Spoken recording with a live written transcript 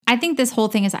I think this whole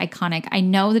thing is iconic. I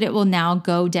know that it will now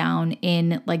go down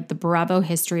in like the Bravo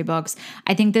history books.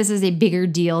 I think this is a bigger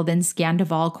deal than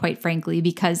Scandival, quite frankly,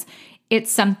 because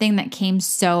it's something that came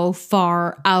so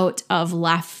far out of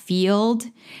left field.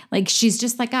 Like, she's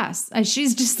just like us.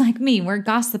 She's just like me. We're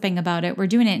gossiping about it. We're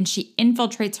doing it. And she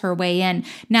infiltrates her way in.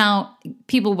 Now,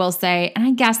 people will say, and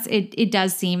I guess it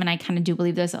does seem, and I kind of do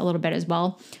believe this a little bit as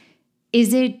well,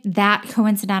 is it that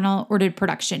coincidental or did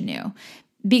production know?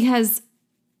 Because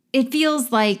it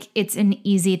feels like it's an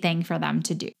easy thing for them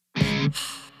to do.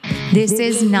 This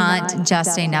is not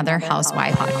just another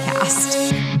housewife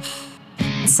podcast.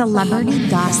 Celebrity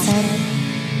gossip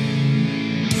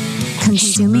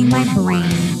consuming my brain.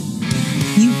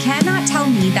 You cannot tell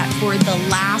me that for the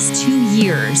last 2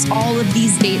 years, all of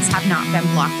these dates have not been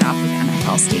blocked off of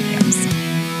NFL stadiums.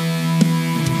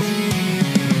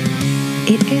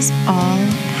 It is all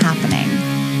happening.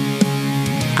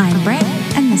 I'm Bray,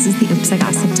 and this is the Oops, I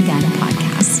Gossiped Again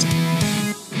podcast.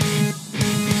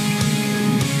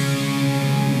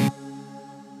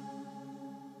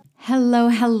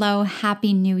 Hello,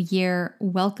 happy new year.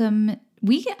 Welcome.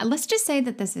 Let's just say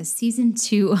that this is season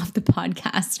 2 of the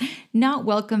podcast, not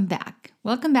welcome back.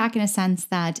 Welcome back in a sense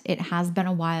that it has been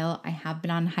a while. I have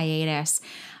been on hiatus.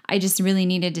 I just really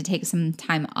needed to take some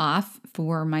time off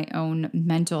for my own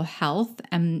mental health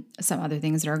and some other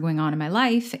things that are going on in my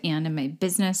life and in my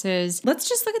businesses. Let's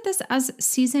just look at this as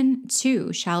season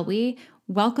 2, shall we?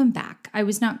 Welcome back. I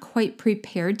was not quite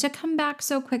prepared to come back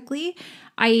so quickly.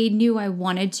 I knew I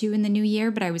wanted to in the new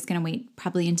year, but I was going to wait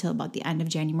probably until about the end of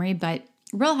January. But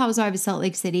Real Housewives of Salt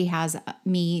Lake City has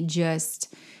me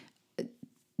just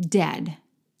dead.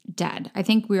 I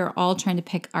think we are all trying to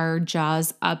pick our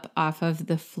jaws up off of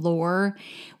the floor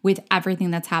with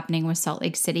everything that's happening with Salt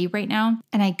Lake City right now.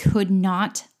 And I could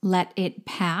not let it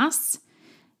pass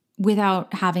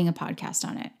without having a podcast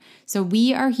on it. So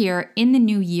we are here in the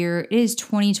new year. It is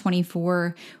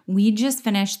 2024. We just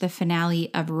finished the finale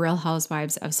of Real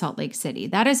Housewives of Salt Lake City.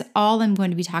 That is all I'm going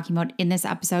to be talking about in this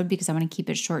episode because I want to keep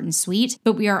it short and sweet.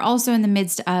 But we are also in the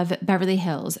midst of Beverly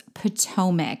Hills,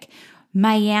 Potomac,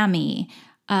 Miami,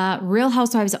 Real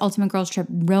Housewives Ultimate Girls Trip,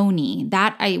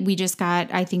 Roni. We just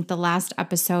got, I think, the last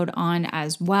episode on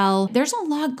as well. There's a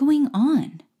lot going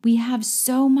on. We have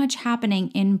so much happening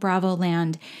in Bravo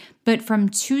land. But from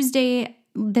Tuesday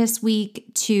this week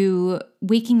to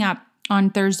waking up on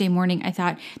Thursday morning, I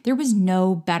thought there was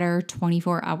no better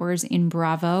 24 hours in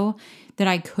Bravo that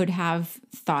I could have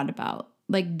thought about.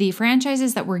 Like, the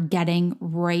franchises that we're getting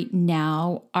right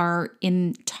now are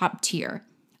in top tier,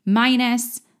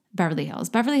 minus Beverly Hills.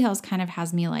 Beverly Hills kind of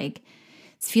has me like,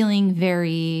 it's feeling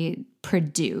very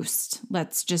produced.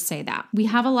 Let's just say that. We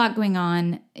have a lot going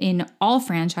on in all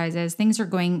franchises.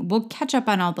 We'll catch up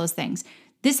on all those things.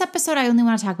 This episode, I only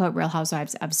want to talk about Real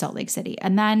Housewives of Salt Lake City,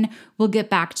 and then we'll get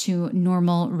back to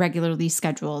normal, regularly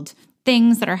scheduled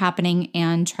things that are happening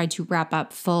and try to wrap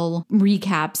up full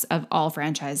recaps of all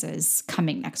franchises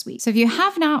coming next week. So if you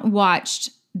have not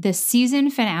watched the season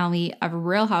finale of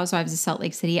Real Housewives of Salt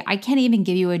Lake City, I can't even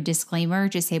give you a disclaimer.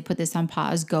 Just say, put this on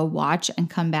pause, go watch and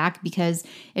come back, because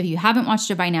if you haven't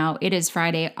watched it by now, it is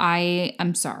Friday. I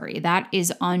am sorry. That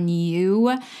is on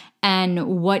you.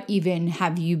 And what even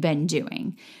have you been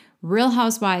doing? Real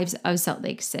Housewives of Salt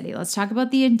Lake City. Let's talk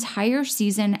about the entire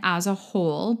season as a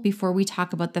whole before we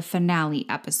talk about the finale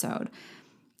episode.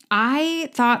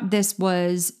 I thought this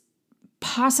was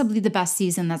possibly the best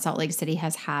season that Salt Lake City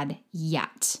has had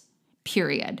yet,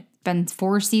 period. Been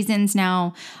 4 seasons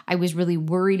now. I was really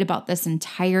worried about this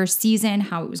entire season,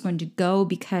 how it was going to go,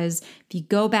 because if you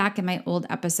go back in my old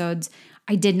episodes,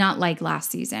 I did not like last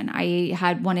season. I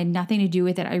had wanted nothing to do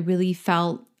with it. I really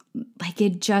felt like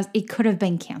it could have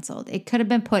been canceled. It could have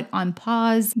been put on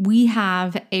pause. We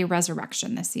have a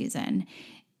resurrection this season.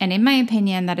 And in my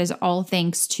opinion, that is all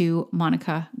thanks to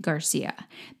Monica Garcia.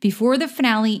 Before the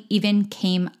finale even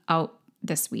came out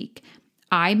this week,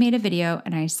 I made a video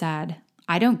and I said,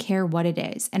 I don't care what it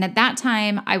is. And at that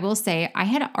time, I will say I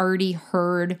had already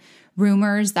heard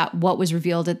rumors that what was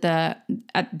revealed at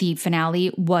the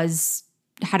finale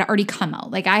had already come out.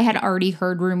 Like, I had already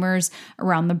heard rumors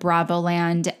around the Bravo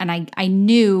land, and I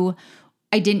knew.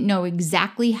 I didn't know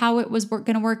exactly how it was going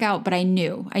to work out, but I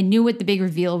knew what the big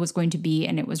reveal was going to be,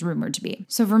 and it was rumored to be.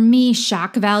 So for me,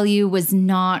 shock value was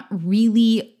not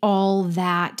really all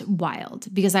that wild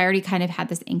because I already kind of had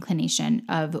this inclination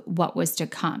of what was to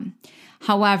come.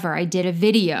 However, I did a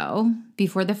video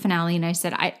before the finale, and I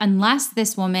said, unless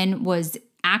this woman was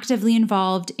actively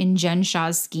involved in Jen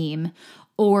Shah's scheme,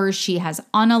 or she has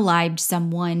unalived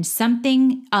someone,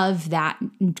 something of that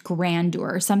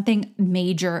grandeur, something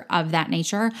major of that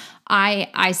nature.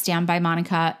 I stand by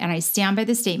Monica, and I stand by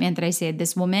the statement that I said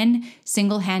this woman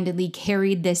single-handedly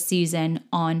carried this season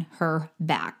on her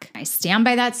back. I stand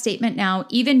by that statement now,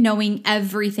 even knowing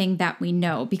everything that we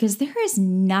know, because there is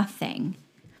nothing,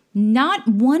 not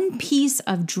one piece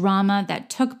of drama that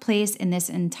took place in this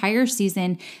entire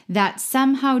season that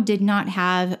somehow did not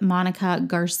have Monica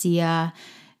Garcia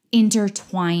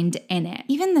intertwined in it.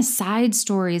 Even the side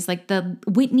stories, like the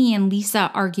Whitney and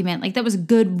Lisa argument, like that was a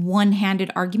good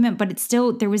one-handed argument, but it's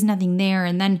still, there was nothing there.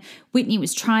 And then Whitney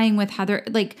was trying with Heather.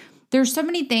 Like there's so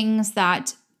many things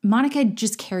that Monica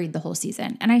just carried the whole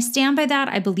season. And I stand by that.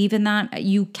 I believe in that.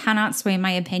 You cannot sway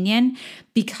my opinion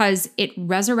because it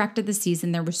resurrected the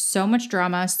season. There was so much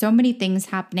drama, so many things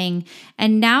happening.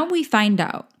 And now we find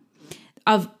out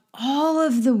of all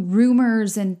of the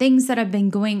rumors and things that have been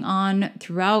going on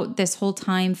throughout this whole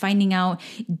time, finding out,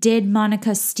 did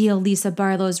Monica steal Lisa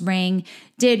Barlow's ring?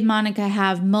 Did Monica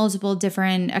have multiple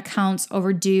different accounts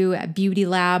overdue at Beauty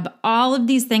Lab? All of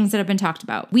these things that have been talked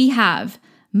about. We have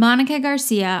Monica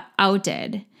Garcia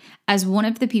outed as one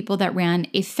of the people that ran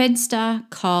a Finsta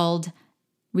called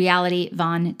Reality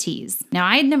Von Tease. Now,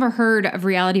 I had never heard of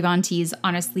Reality Von Tease,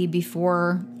 honestly,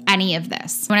 before any of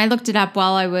this. When I looked it up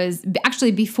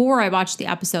before I watched the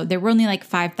episode, there were only like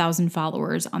 5,000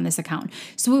 followers on this account.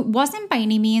 So it wasn't by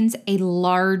any means a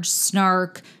large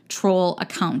snark troll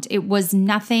account. It was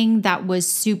nothing that was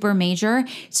super major.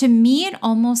 To me, it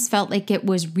almost felt like it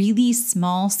was really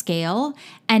small scale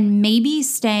and maybe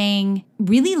staying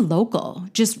really local,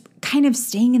 just kind of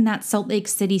staying in that Salt Lake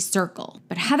City circle.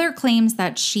 But Heather claims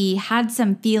that she had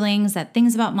some feelings that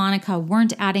things about Monica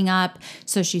weren't adding up.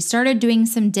 So she started doing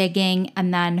some digging,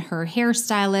 and then her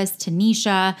hairstylist,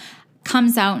 Tanisha,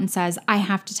 comes out and says, I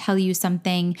have to tell you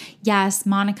something. Yes,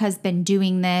 Monica's been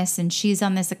doing this and she's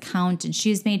on this account and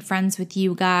she's made friends with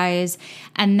you guys.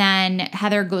 And then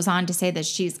Heather goes on to say that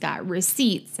she's got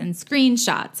receipts and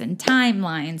screenshots and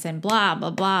timelines and blah,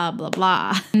 blah, blah, blah,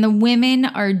 blah. And the women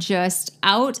are just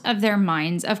out of their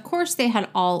minds. Of course, they had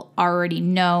all already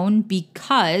known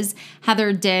because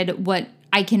Heather did what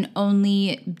I can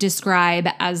only describe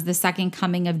as the second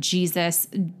coming of Jesus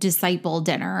disciple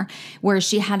dinner, where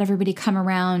she had everybody come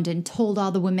around and told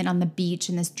all the women on the beach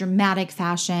in this dramatic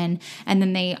fashion. And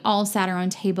then they all sat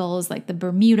around tables like the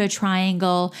Bermuda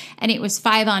Triangle. And it was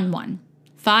 5-on-1.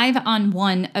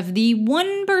 5-on-1 of the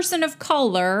one person of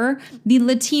color, the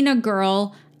Latina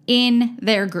girl in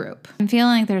their group. I'm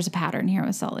feeling like there's a pattern here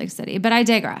with Salt Lake City, but I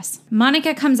digress.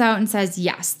 Monica comes out and says,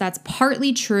 yes, that's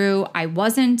partly true. It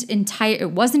wasn't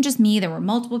just me. There were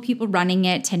multiple people running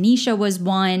it. Tanisha was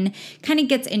one, kind of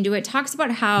gets into it, talks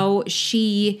about how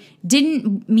she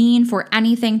didn't mean for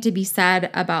anything to be said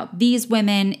about these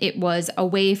women. It was a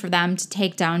way for them to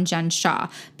take down Jen Shah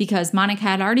because Monica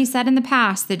had already said in the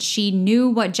past that she knew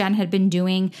what Jen had been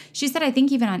doing. She said, I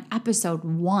think even on episode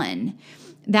 1,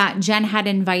 that Jen had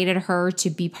invited her to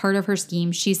be part of her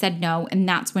scheme. She said no, and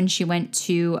that's when she went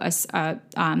to a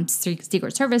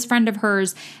Secret Service friend of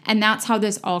hers, and that's how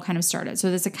this all kind of started.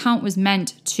 So this account was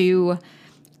meant to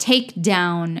take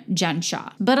down Jen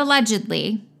Shah. But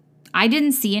allegedly, I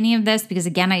didn't see any of this because,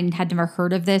 again, I had never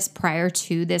heard of this prior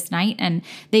to this night, and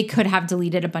they could have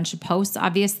deleted a bunch of posts,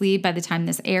 obviously, by the time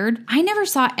this aired. I never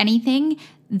saw anything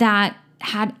that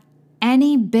had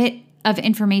any bit of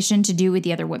information to do with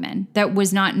the other women that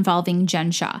was not involving Jen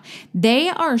Shah. They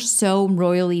are so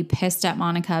royally pissed at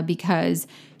Monica because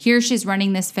here she's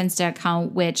running this Finsta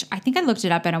account, which I think I looked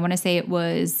it up and I want to say it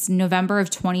was November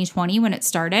of 2020 when it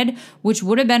started, which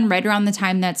would have been right around the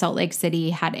time that Salt Lake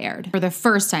City had aired for the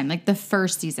first time, like the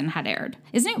first season had aired.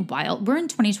 Isn't it wild? We're in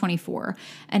 2024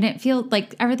 and it feels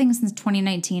like everything since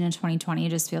 2019 and 2020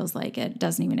 just feels like it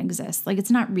doesn't even exist. Like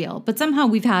it's not real, but somehow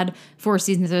we've had 4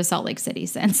 seasons of Salt Lake City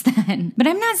since then. But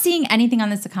I'm not seeing anything on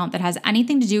this account that has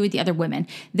anything to do with the other women.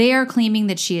 They are claiming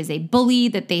that she is a bully,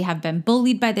 that they have been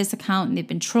bullied by this account and they've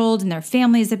been trolled and their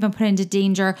families have been put into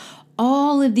danger.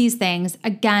 All of these things,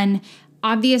 again,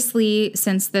 obviously,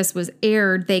 since this was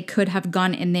aired, they could have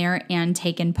gone in there and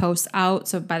taken posts out.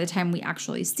 So by the time we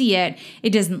actually see it,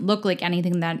 it doesn't look like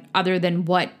anything that other than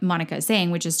what Monica is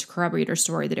saying, which is to corroborate her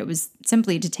story that it was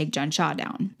simply to take Jen Shah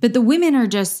down. But the women are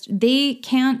just, they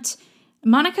can't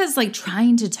Monica's like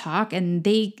trying to talk and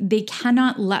they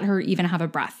cannot let her even have a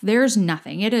breath. There's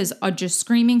nothing. It is just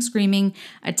screaming,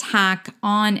 attack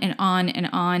on and on and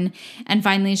on. And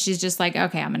finally she's just like,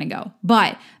 okay, I'm going to go.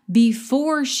 But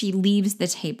before she leaves the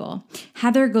table,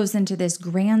 Heather goes into this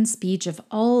grand speech of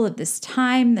all of this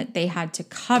time that they had to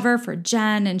cover for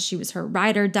Jen, and she was her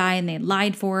ride or die and they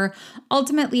lied for her.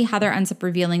 Ultimately, Heather ends up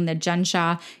revealing that Jen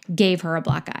Shah gave her a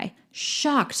black eye.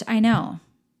 Shocked, I know.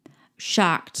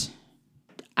 Shocked.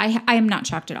 I am not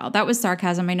shocked at all. That was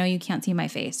sarcasm. I know you can't see my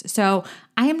face. So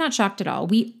I am not shocked at all.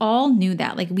 We all knew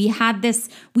that. Like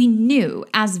we knew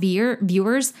as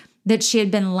viewers that she had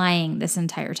been lying this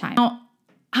entire time. Now,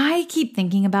 I keep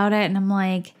thinking about it and I'm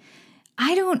like,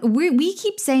 we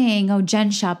keep saying, oh,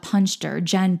 Jen Shah punched her,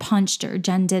 Jen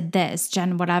did this,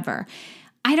 Jen whatever.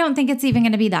 I don't think it's even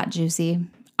going to be that juicy.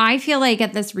 I feel like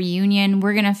at this reunion,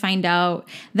 we're going to find out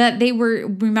that they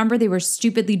were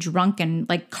stupidly drunk and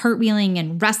like cartwheeling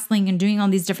and wrestling and doing all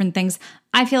these different things.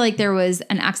 I feel like there was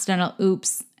an accidental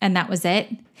oops and that was it.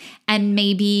 And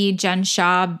maybe Jen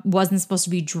Shah wasn't supposed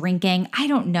to be drinking. I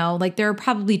don't know. Like there are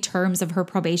probably terms of her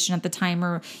probation at the time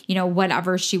or,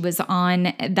 whatever she was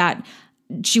on that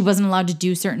she wasn't allowed to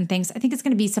do certain things. I think it's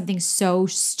going to be something so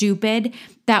stupid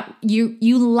that you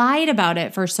lied about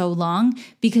it for so long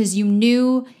because you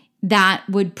knew that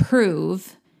would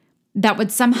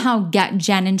somehow get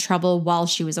Jen in trouble while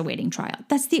she was awaiting trial.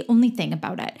 That's the only thing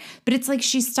about it. But it's like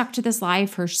she stuck to this lie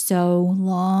for so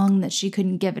long that she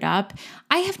couldn't give it up.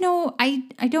 I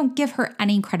don't give her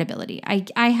any credibility.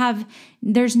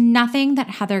 There's nothing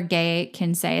that Heather Gay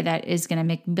can say that is going to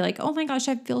make me be like, oh my gosh,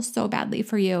 I feel so badly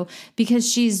for you,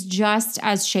 because she's just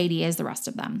as shady as the rest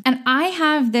of them. And I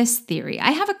have this theory.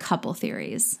 I have a couple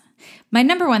theories. My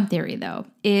number one theory, though,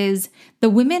 is the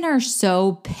women are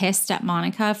so pissed at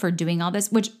Monica for doing all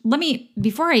this, which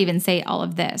before I even say all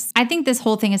of this, I think this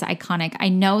whole thing is iconic. I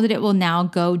know that it will now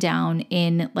go down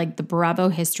in like the Bravo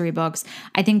history books.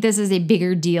 I think this is a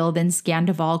bigger deal than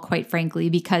Scandival, quite frankly,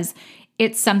 because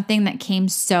it's something that came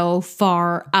so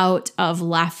far out of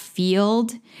left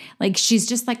field. Like she's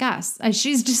just like us.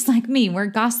 She's just like me. We're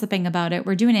gossiping about it.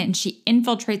 We're doing it. And she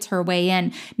infiltrates her way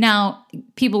in. Now,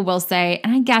 people will say,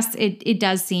 and I guess it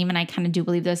does seem, and I kind of do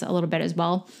believe this a little bit as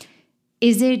well,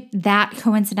 is it that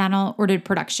coincidental or did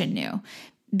production know?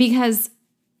 Because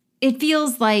it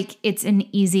feels like it's an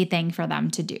easy thing for them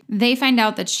to do. They find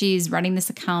out that she's running this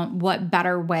account. What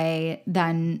better way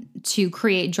than to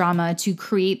create drama, to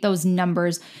create those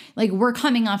numbers? Like we're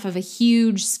coming off of a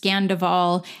huge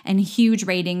Scandival and huge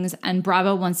ratings, and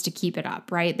Bravo wants to keep it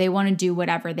up, right? They want to do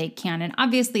whatever they can. And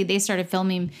obviously they started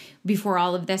filming before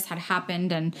all of this had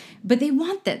happened. But they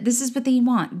want that. This is what they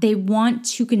want. They want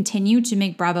to continue to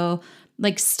make Bravo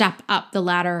like step up the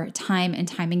ladder time and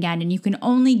time again. And you can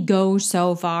only go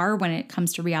so far when it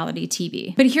comes to reality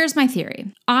TV. But here's my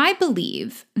theory. I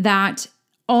believe that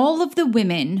all of the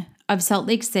women of Salt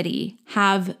Lake City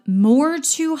have more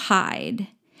to hide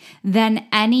than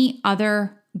any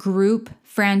other group,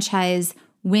 franchise,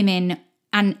 women,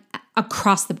 and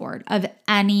across the board of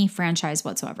any franchise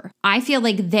whatsoever. I feel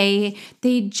like they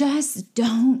just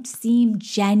don't seem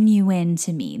genuine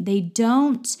to me. They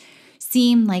don't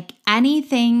seem like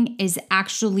anything is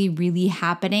actually really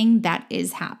happening that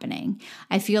is happening.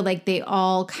 I feel like they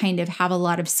all kind of have a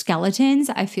lot of skeletons.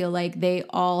 I feel like they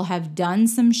all have done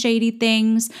some shady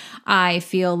things. I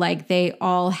feel like they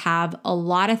all have a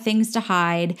lot of things to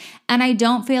hide. And I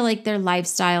don't feel like their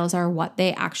lifestyles are what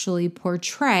they actually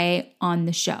portray on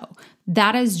the show.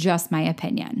 That is just my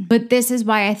opinion. But this is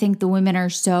why I think the women are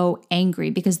so angry,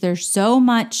 because there's so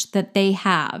much that they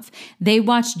have. They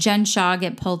watched Jen Shah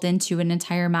get pulled into an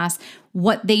entire mess.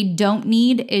 What they don't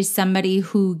need is somebody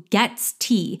who gets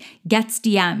tea, gets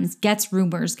DMs, gets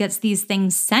rumors, gets these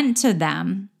things sent to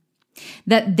them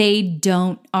that they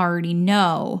don't already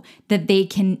know that they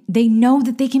know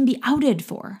that they can be outed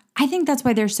for. I think that's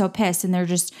why they're so pissed, and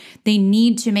they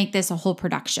need to make this a whole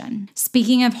production.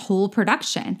 Speaking of whole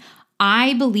production,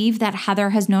 I believe that Heather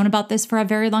has known about this for a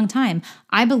very long time.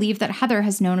 I believe that Heather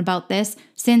has known about this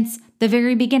since the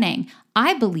very beginning.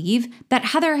 I believe that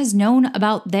Heather has known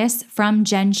about this from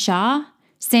Jen Shah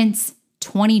since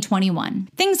 2021.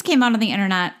 Things came out on the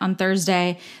internet on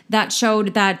Thursday that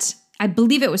showed that, I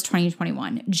believe it was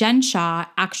 2021, Jen Shah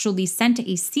actually sent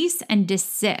a cease and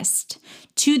desist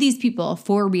to these people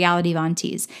for reality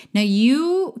Vanties. Now,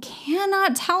 you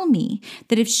cannot tell me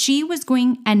that if she was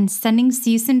going and sending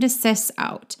cease and desist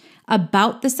out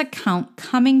about this account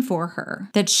coming for her,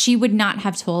 that she would not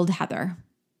have told Heather.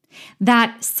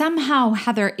 That somehow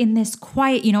Heather, in this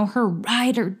quiet, her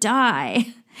ride or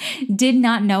die, did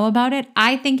not know about it.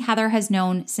 I think Heather has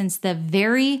known since the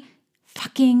very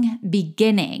fucking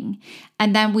beginning.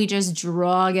 And then we just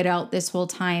drug it out this whole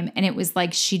time. And it was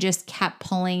like she just kept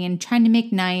pulling and trying to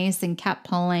make nice and kept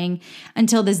pulling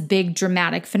until this big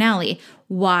dramatic finale.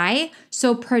 Why?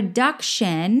 So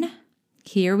production,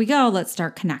 here we go. Let's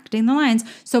start connecting the lines.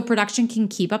 So production can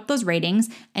keep up those ratings.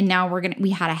 And now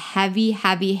we had a heavy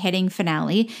hitting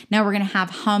finale. Now we're going to have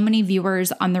how many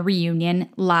viewers on the reunion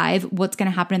live? What's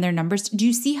going to happen in their numbers? Do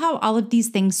you see how all of these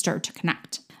things start to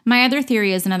connect? My other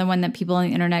theory is another one that people on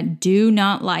the internet do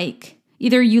not like.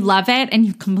 Either you love it and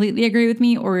you completely agree with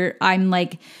me, or I'm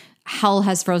like, hell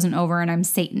has frozen over and I'm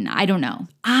Satan. I don't know.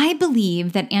 I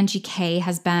believe that Angie K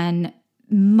has been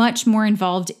much more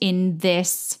involved in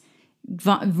this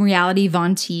reality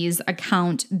Vontees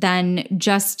account than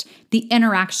just the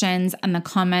interactions and the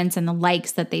comments and the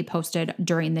likes that they posted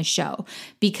during the show,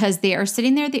 because they are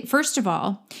sitting there. First of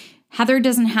all, Heather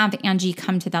doesn't have Angie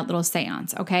come to that little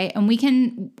seance, okay?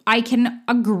 And I can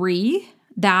agree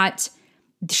that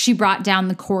she brought down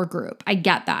the core group. I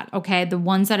get that, okay? The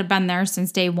ones that have been there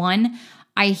since day one,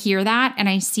 I hear that and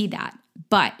I see that.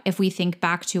 But if we think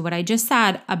back to what I just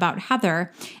said about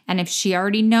Heather, and if she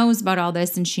already knows about all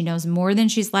this and she knows more than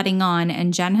she's letting on,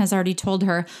 and Jen has already told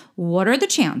her, what are the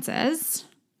chances,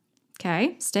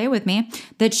 okay, stay with me,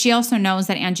 that she also knows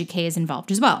that Angie K is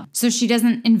involved as well. So she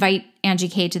doesn't invite Angie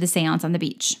K to the seance on the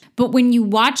beach. But when you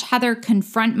watch Heather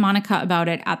confront Monica about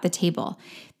it at the table,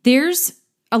 there's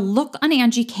a look on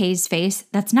Angie K's face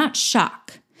that's not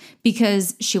shock,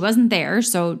 because she wasn't there.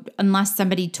 So unless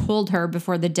somebody told her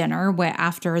before the dinner,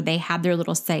 after they had their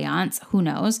little seance, who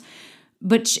knows?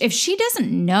 But if she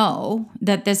doesn't know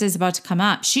that this is about to come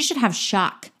up, she should have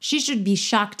shock. She should be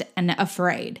shocked and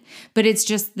afraid. But it's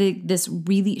just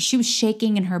she was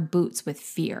shaking in her boots with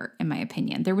fear, in my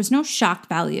opinion. There was no shock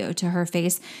value to her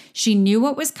face. She knew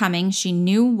what was coming. She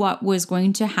knew what was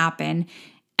going to happen,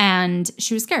 and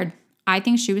she was scared. I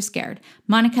think she was scared.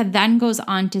 Monica then goes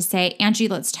on to say, Angie,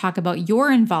 let's talk about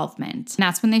your involvement. And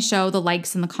that's when they show the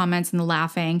likes and the comments and the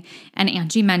laughing. And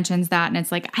Angie mentions that. And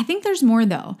it's like, I think there's more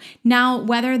though. Now,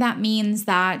 whether that means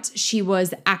that she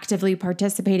was actively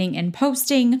participating in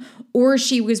posting or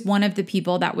she was one of the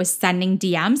people that was sending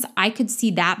DMs, I could see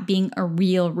that being a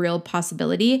real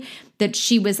possibility, that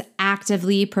she was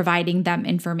actively providing them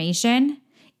information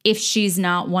if she's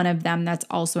not one of them that's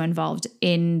also involved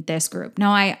in this group.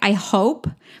 Now, I hope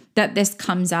that this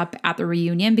comes up at the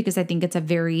reunion, because I think it's a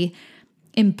very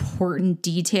important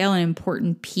detail and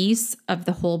important piece of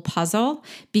the whole puzzle,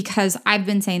 because I've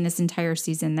been saying this entire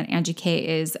season that Angie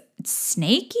K is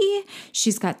snaky.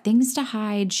 She's got things to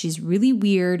hide. She's really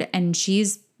weird, and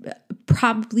she's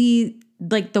probably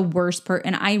like the worst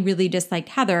and I really disliked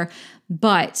Heather,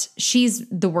 but she's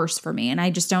the worst for me. And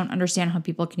I just don't understand how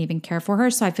people can even care for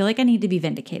her. So I feel like I need to be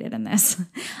vindicated in this.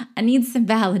 I need some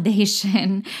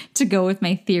validation to go with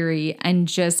my theory and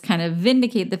just kind of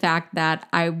vindicate the fact that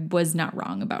I was not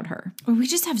wrong about her. We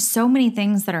just have so many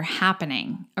things that are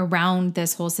happening around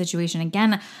this whole situation.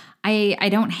 Again, I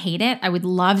don't hate it. I would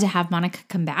love to have Monica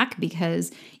come back,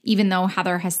 because even though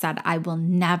Heather has said, I will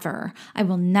never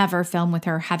film with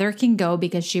her, Heather can go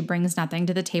because she brings nothing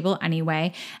to the table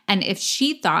anyway. And if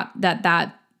she thought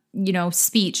that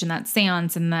speech and that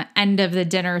seance and the end of the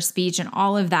dinner speech and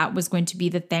all of that was going to be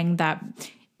the thing that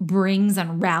brings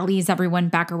and rallies everyone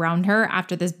back around her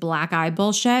after this black eye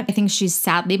bullshit, I think she's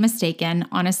sadly mistaken.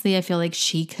 Honestly, I feel like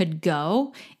she could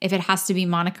go. If it has to be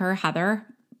Monica or Heather,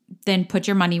 then put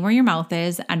your money where your mouth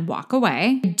is and walk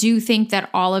away. I do think that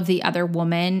all of the other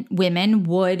women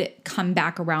would come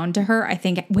back around to her. I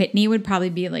think Whitney would probably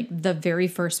be like the very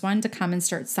first one to come and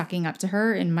start sucking up to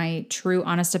her, in my true,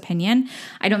 honest opinion.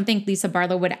 I don't think Lisa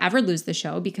Barlow would ever lose the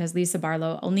show, because Lisa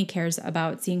Barlow only cares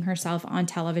about seeing herself on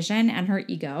television and her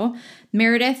ego.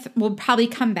 Meredith will probably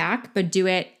come back, but do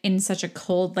it in such a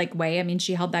cold way. I mean,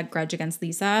 she held that grudge against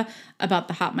Lisa about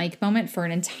the hot mic moment for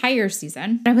an entire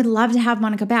season. I would love to have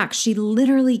Monica back. She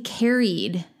literally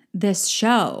carried this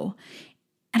show.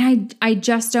 And I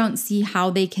just don't see how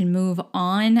they can move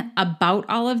on about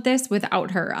all of this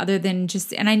without her, other than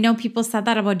and I know people said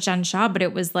that about Jen Shah, but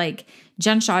it was like,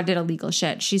 Jen Shah did illegal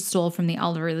shit. She stole from the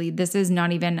elderly. This is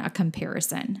not even a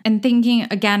comparison. And thinking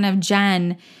again of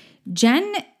Jen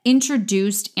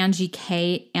introduced Angie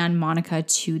K and Monica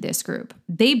to this group.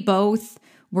 They both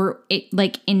were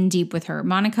in deep with her.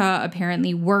 Monica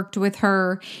apparently worked with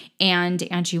her, and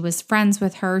Angie was friends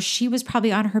with her. She was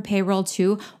probably on her payroll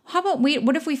too.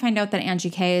 What if we find out that Angie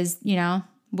K is,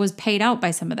 was paid out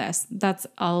by some of this? That's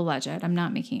all alleged. I'm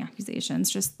not making accusations.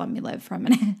 Just let me live for a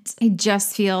minute. I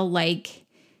just feel like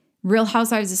Real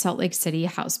Housewives of Salt Lake City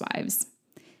housewives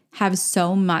have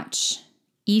so much,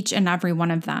 each and every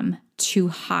one of them, to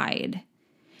hide.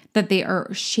 that they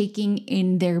are shaking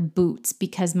in their boots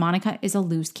because Monica is a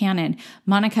loose cannon.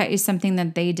 Monica is something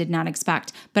that they did not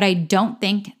expect. But I don't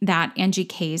think that Angie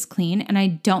K is clean, and I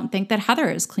don't think that Heather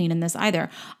is clean in this either.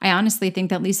 I honestly think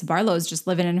that Lisa Barlow is just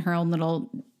living in her own little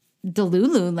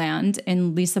Delulu land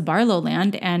in Lisa Barlow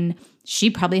land, and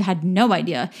she probably had no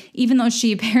idea, even though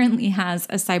she apparently has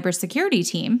a cybersecurity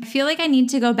team. I feel like I need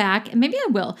to go back, and maybe I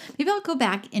will. Maybe I'll go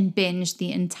back and binge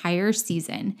the entire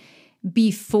season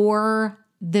before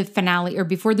the finale or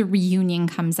before the reunion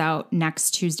comes out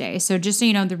next Tuesday. So just so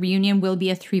you know, the reunion will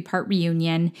be a 3-part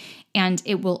reunion, and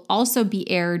it will also be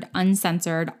aired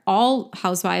uncensored. All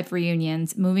Housewife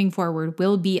reunions moving forward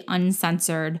will be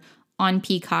uncensored on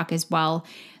Peacock as well.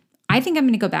 I think I'm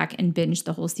going to go back and binge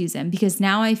the whole season because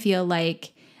now I feel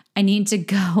like I need to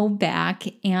go back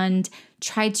and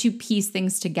try to piece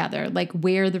things together, like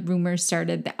where the rumors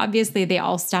started. Obviously, they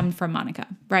all stemmed from Monica,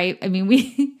 right? I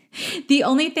mean, the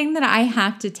only thing that I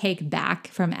have to take back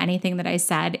from anything that I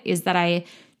said is that I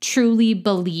truly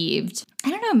believed, I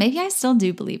don't know, maybe I still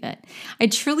do believe it. I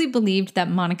truly believed that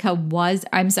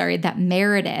that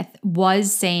Meredith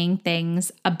was saying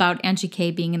things about Angie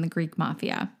K being in the Greek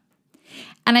mafia.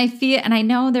 And I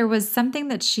know there was something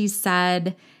that she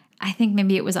said, I think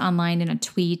maybe it was online in a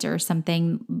tweet or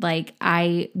something, like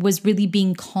I was really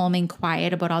being calm and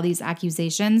quiet about all these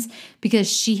accusations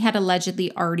because she had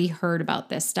allegedly already heard about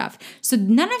this stuff. So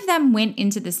none of them went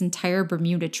into this entire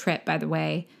Bermuda trip, by the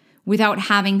way, without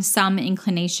having some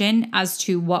inclination as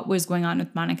to what was going on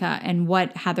with Monica and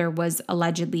what Heather was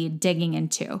allegedly digging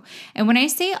into. And when I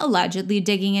say allegedly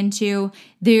digging into,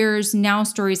 there's now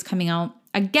stories coming out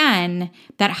again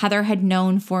that Heather had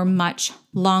known for much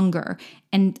longer.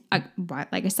 And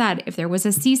like I said, if there was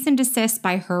a cease and desist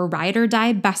by her ride or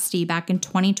die bestie back in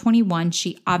 2021,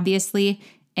 she obviously,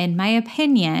 in my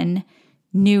opinion,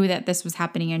 knew that this was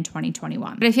happening in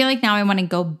 2021. But I feel like now I want to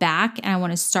go back and I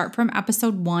want to start from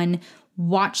episode 1,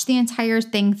 watch the entire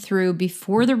thing through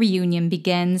before the reunion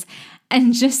begins,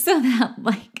 and just so that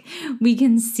like we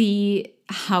can see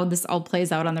how this all plays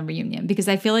out on the reunion, because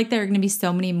I feel like there are going to be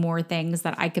so many more things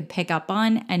that I could pick up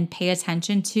on and pay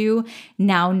attention to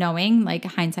now, knowing like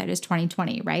hindsight is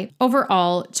 2020, right?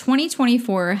 Overall,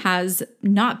 2024 has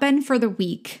not been for the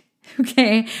weak.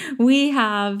 Okay, we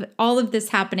have all of this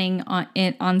happening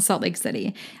on Salt Lake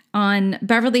City. On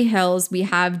Beverly Hills, we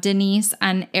have Denise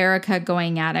and Erica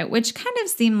going at it, which kind of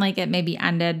seemed like it maybe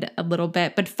ended a little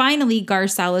bit. But finally,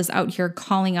 Garcelle is out here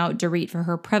calling out Dorit for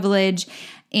her privilege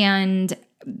and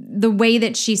the way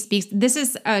that she speaks. This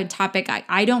is a topic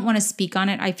I don't want to speak on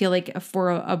it. I feel like for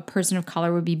a person of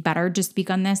color would be better to speak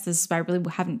on this. This is why I really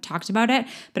haven't talked about it.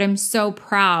 But I'm so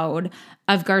proud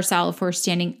of Garcelle for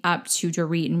standing up to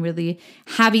Dorit and really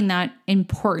having that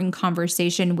important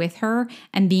conversation with her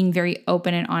and being very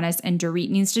open and honest. And Dorit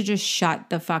needs to just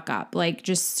shut the fuck up. Like,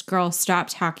 just, girl, stop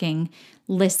talking.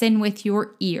 Listen with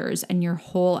your ears and your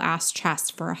whole ass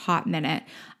chest for a hot minute.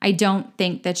 I don't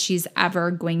think that she's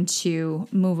ever going to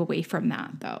move away from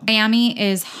that, though. Miami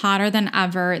is hotter than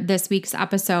ever. This week's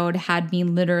episode had me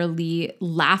literally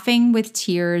laughing with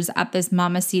tears at this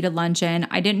Mamacita luncheon.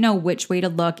 I didn't know which way to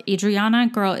look. Adriana,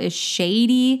 girl, is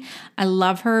shady. I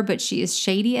love her, but she is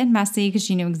shady and messy because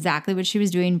she knew exactly what she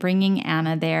was doing, bringing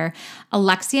Anna there.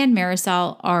 Alexia and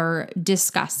Marisol are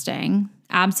disgusting.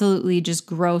 Absolutely just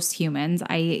gross humans.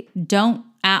 I don't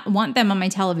want them on my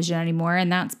television anymore, and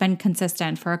that's been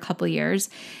consistent for a couple years.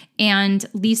 And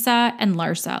Lisa and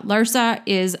Larsa. Larsa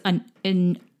is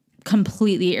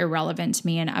completely irrelevant to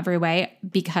me in every way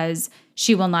because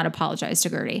she will not apologize to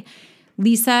Gertie.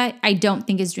 Lisa, I don't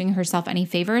think is doing herself any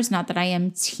favors. Not that I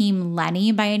am Team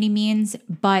Lenny by any means,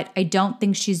 but I don't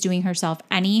think she's doing herself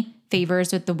any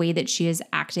favors with the way that she is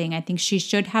acting. I think she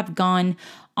should have gone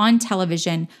on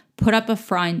television, put up a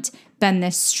front, been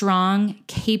this strong,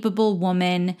 capable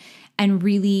woman, and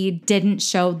really didn't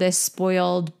show this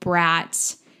spoiled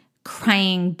brat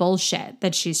crying bullshit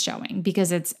that she's showing,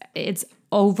 because it's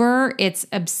over, it's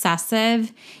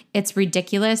obsessive, it's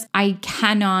ridiculous. I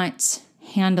cannot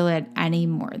handle it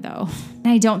anymore, though. And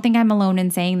I don't think I'm alone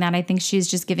in saying that. I think she's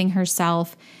just giving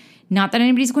herself, not that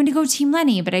anybody's going to go Team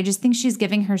Lenny, but I just think she's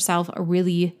giving herself a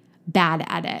really bad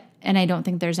edit. And I don't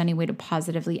think there's any way to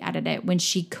positively edit it when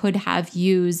she could have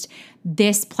used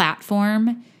this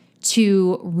platform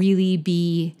to really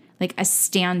be like a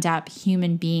stand-up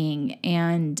human being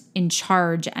and in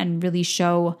charge and really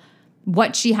show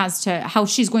what she has to, how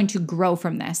she's going to grow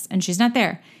from this. And she's not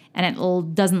there. And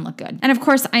it doesn't look good. And of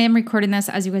course, I am recording this,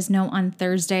 as you guys know, on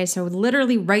Thursday. So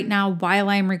literally right now, while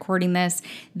I'm recording this,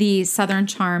 the Southern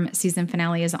Charm season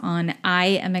finale is on. I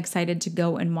am excited to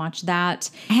go and watch that.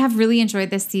 I have really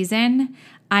enjoyed this season.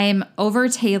 I am over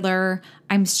Taylor.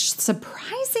 I'm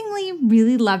surprisingly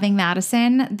really loving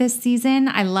Madison this season.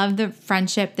 I love the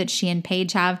friendship that she and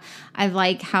Paige have. I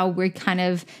like how we're kind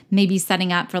of maybe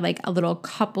setting up for like a little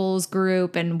couples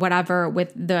group and whatever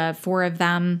with the four of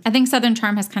them. I think Southern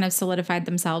Charm has kind of solidified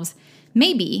themselves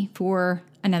maybe for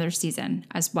another season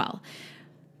as well.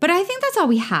 But I think that's all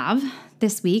we have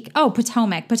this week. Oh,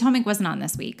 Potomac. Potomac wasn't on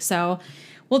this week. So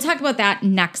we'll talk about that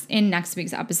next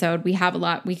week's episode. We have a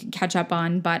lot we could catch up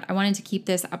on, but I wanted to keep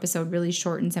this episode really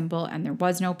short and simple, and there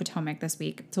was no Potomac this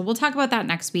week. So we'll talk about that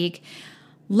next week.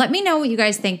 Let me know what you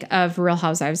guys think of Real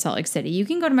Housewives of Salt Lake City. You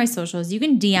can go to my socials. You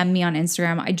can DM me on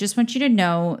Instagram. I just want you to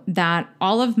know that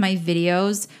all of my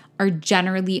videos are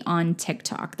generally on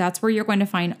TikTok. That's where you're going to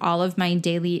find all of my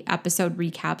daily episode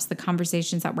recaps, the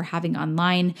conversations that we're having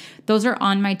online. Those are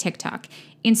on my TikTok.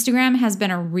 Instagram has been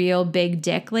a real big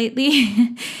dick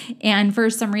lately. And for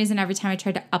some reason, every time I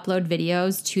tried to upload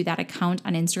videos to that account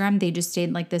on Instagram, they just stayed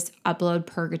in like this upload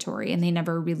purgatory and they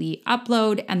never really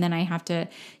upload. And then I have to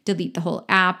delete the whole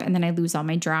app and then I lose all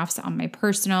my drafts on my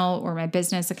personal or my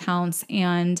business accounts.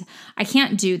 And I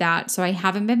can't do that. So I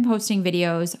haven't been posting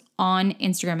videos on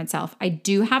Instagram itself. I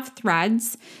do have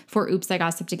threads for Oops, I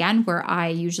Gossiped Again, where I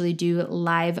usually do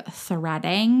live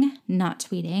threading, not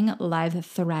tweeting, live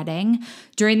threading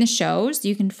during the shows.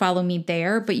 You can follow me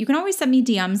there, but you can always send me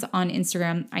DMs on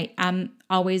Instagram.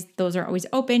 Those are always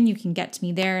open. You can get to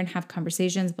me there and have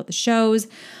conversations about the shows.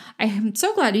 I am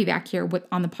so glad to be back here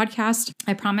on the podcast.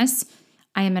 I promise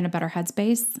I am in a better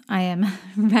headspace. I am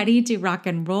ready to rock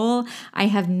and roll. I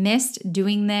have missed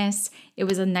doing this. It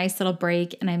was a nice little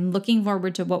break, and I'm looking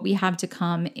forward to what we have to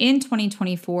come in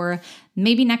 2024.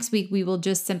 Maybe next week we will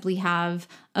just simply have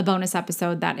a bonus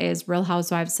episode that is Real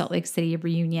Housewives Salt Lake City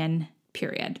reunion,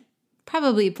 period.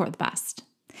 Probably for the best.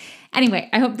 Anyway,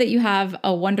 I hope that you have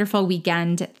a wonderful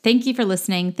weekend. Thank you for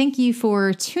listening. Thank you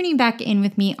for tuning back in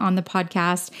with me on the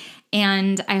podcast,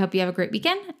 and I hope you have a great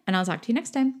weekend, and I'll talk to you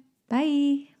next time.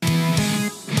 Bye.